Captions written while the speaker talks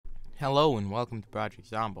Hello and welcome to Project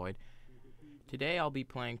Zomboid. Today I'll be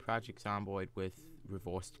playing Project Zomboid with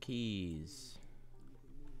reversed keys.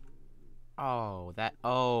 Okay,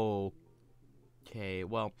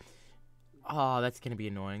 well, that's gonna be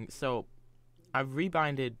annoying. So, I've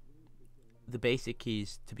rebinded the basic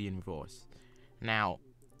keys to be in reverse. Now,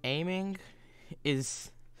 aiming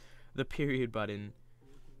is the period button,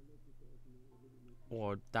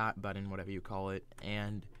 or dot button, whatever you call it,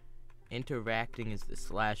 and interacting is the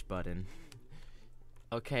slash button.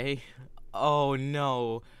 Okay? Oh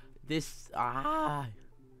no. Alright,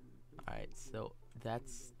 so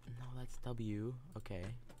that's W. Okay.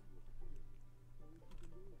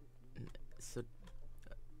 So,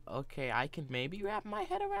 okay, I can maybe wrap my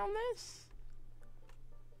head around this?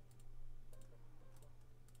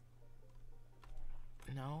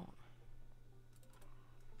 No.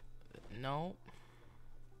 No.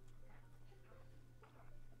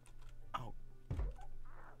 Oh.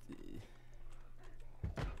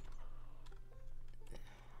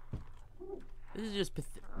 This is just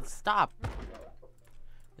stop.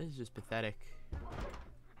 This is just pathetic.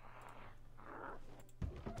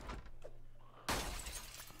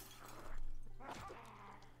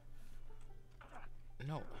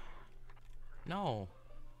 No. No.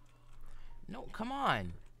 No, come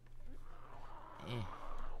on.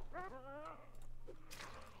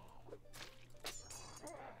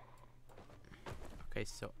 Okay,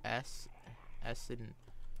 so S and...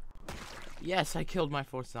 Yes, I killed my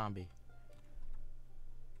fourth zombie.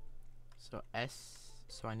 So S,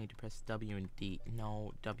 so I need to press W and D.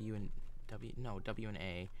 No, W and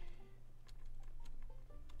A.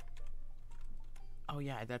 Oh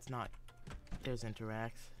yeah, that's not... There's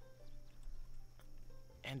interacts.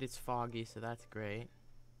 And it's foggy, so that's great.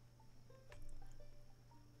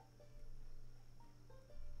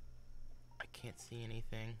 I can't see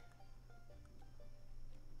anything.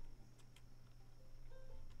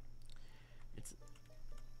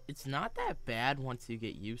 It's not that bad once you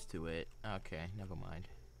get used to it. Okay, never mind.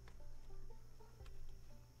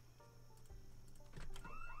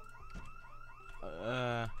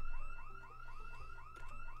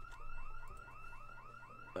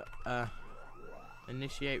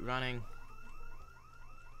 Initiate running.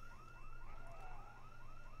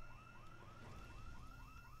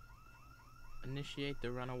 Initiate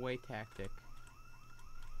the runaway tactic.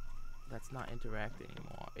 That's not interacting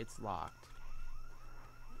anymore. It's locked.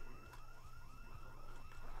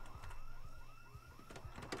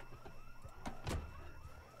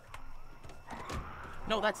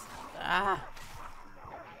 No, that's...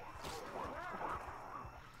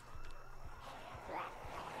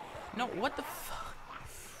 No, what the fuck?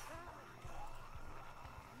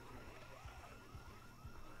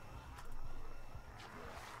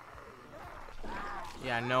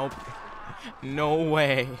 Yeah, nope. No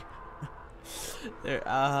way.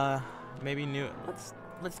 There, maybe new...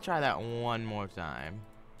 Let's try that one more time.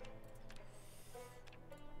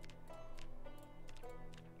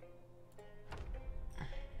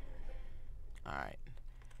 Alright.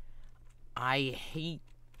 I hate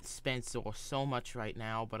Spenser so much right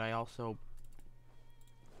now, but I also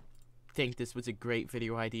think this was a great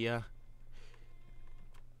video idea.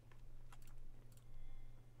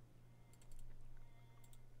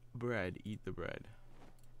 Bread, eat the bread.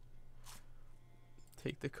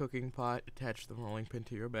 Take the cooking pot, attach the rolling pin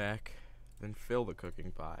to your back, then fill the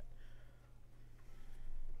cooking pot.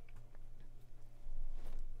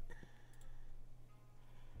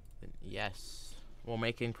 Then, yes, we're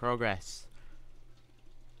making progress.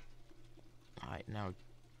 Alright, now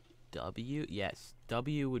W, yes,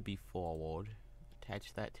 W would be forward.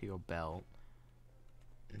 Attach that to your belt.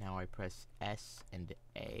 Now I press S and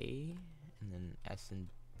A, and then A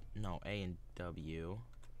and W.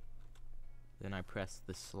 Then I press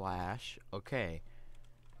the slash. Okay.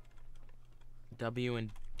 W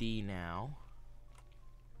and D now.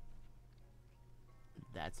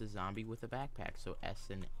 That's a zombie with a backpack. So A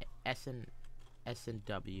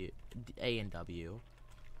and W.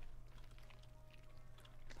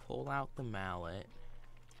 Pull out the mallet.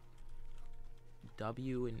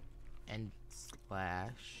 W and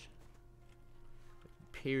slash.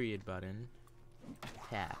 Period button.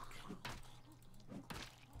 Attack.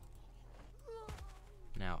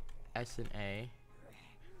 Now S and A.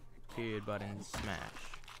 Period button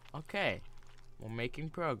smash. Okay. We're making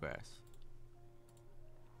progress.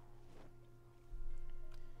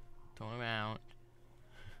 Turn around.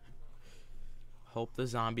 Hope the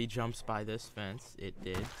zombie jumps by this fence. It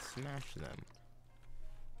did. Smash them.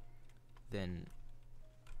 Then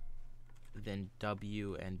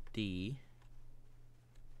W and D.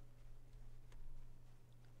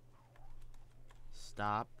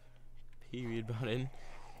 Stop. period button.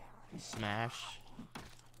 Smash.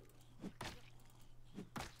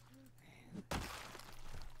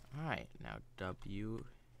 Alright, now W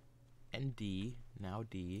and D. Now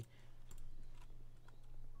D.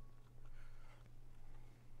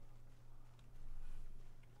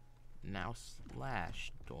 Now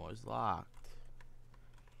slash. Door's locked.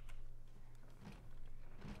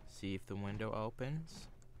 See if the window opens.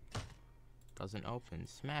 Doesn't open.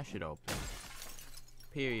 Smash it open.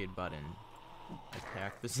 Period button.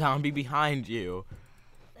 Attack the zombie behind you.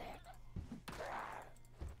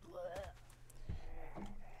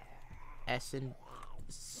 S and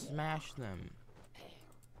smash them.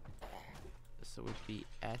 So it'd be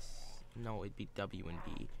S. No, it'd be W and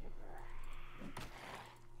D.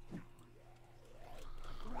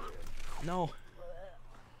 No.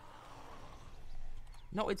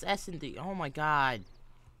 No, it's S and D. Oh my god.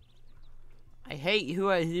 I hate you.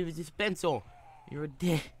 It's Spenser. You're a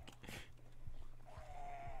dick.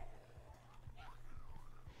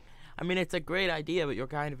 I mean, it's a great idea, but you're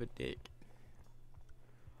kind of a dick.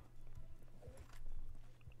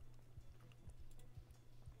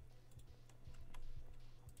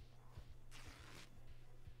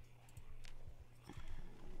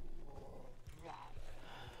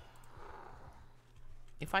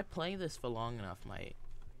 If I play this for long enough, my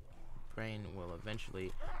brain will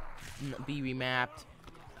eventually be remapped.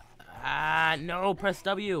 Ah, no, press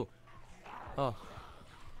W. Oh.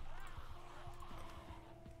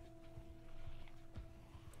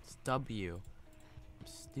 It's W. I'm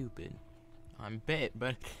stupid. I'm bit,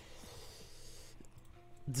 but...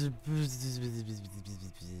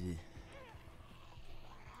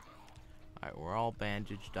 Alright, we're all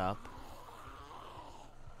bandaged up.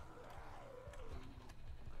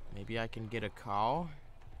 Maybe I can get a call?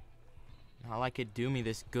 Not like it do me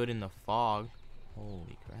this good in the fog.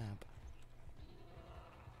 Holy crap.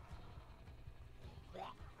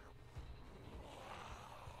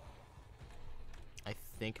 I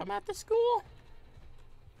think I'm at the school?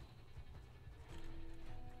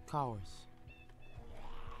 Cars.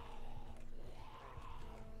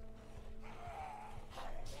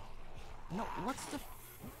 No, what's the...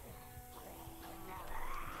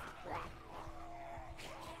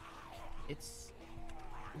 It's...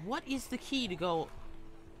 What is the key to go...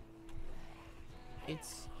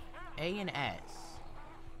 It's A and S.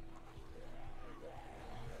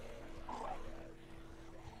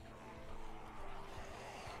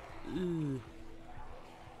 Ooh.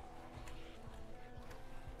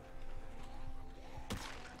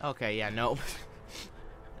 Okay, yeah, no.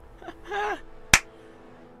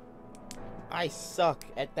 I suck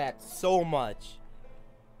at that so much.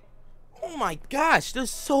 Oh my gosh,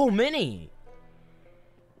 there's so many.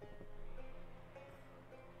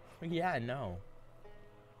 Yeah, no.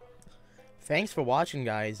 Thanks for watching,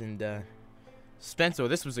 guys, and Spenser,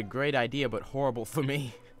 this was a great idea, but horrible for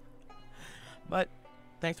me. But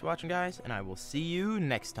thanks for watching, guys, and I will see you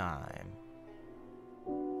next time.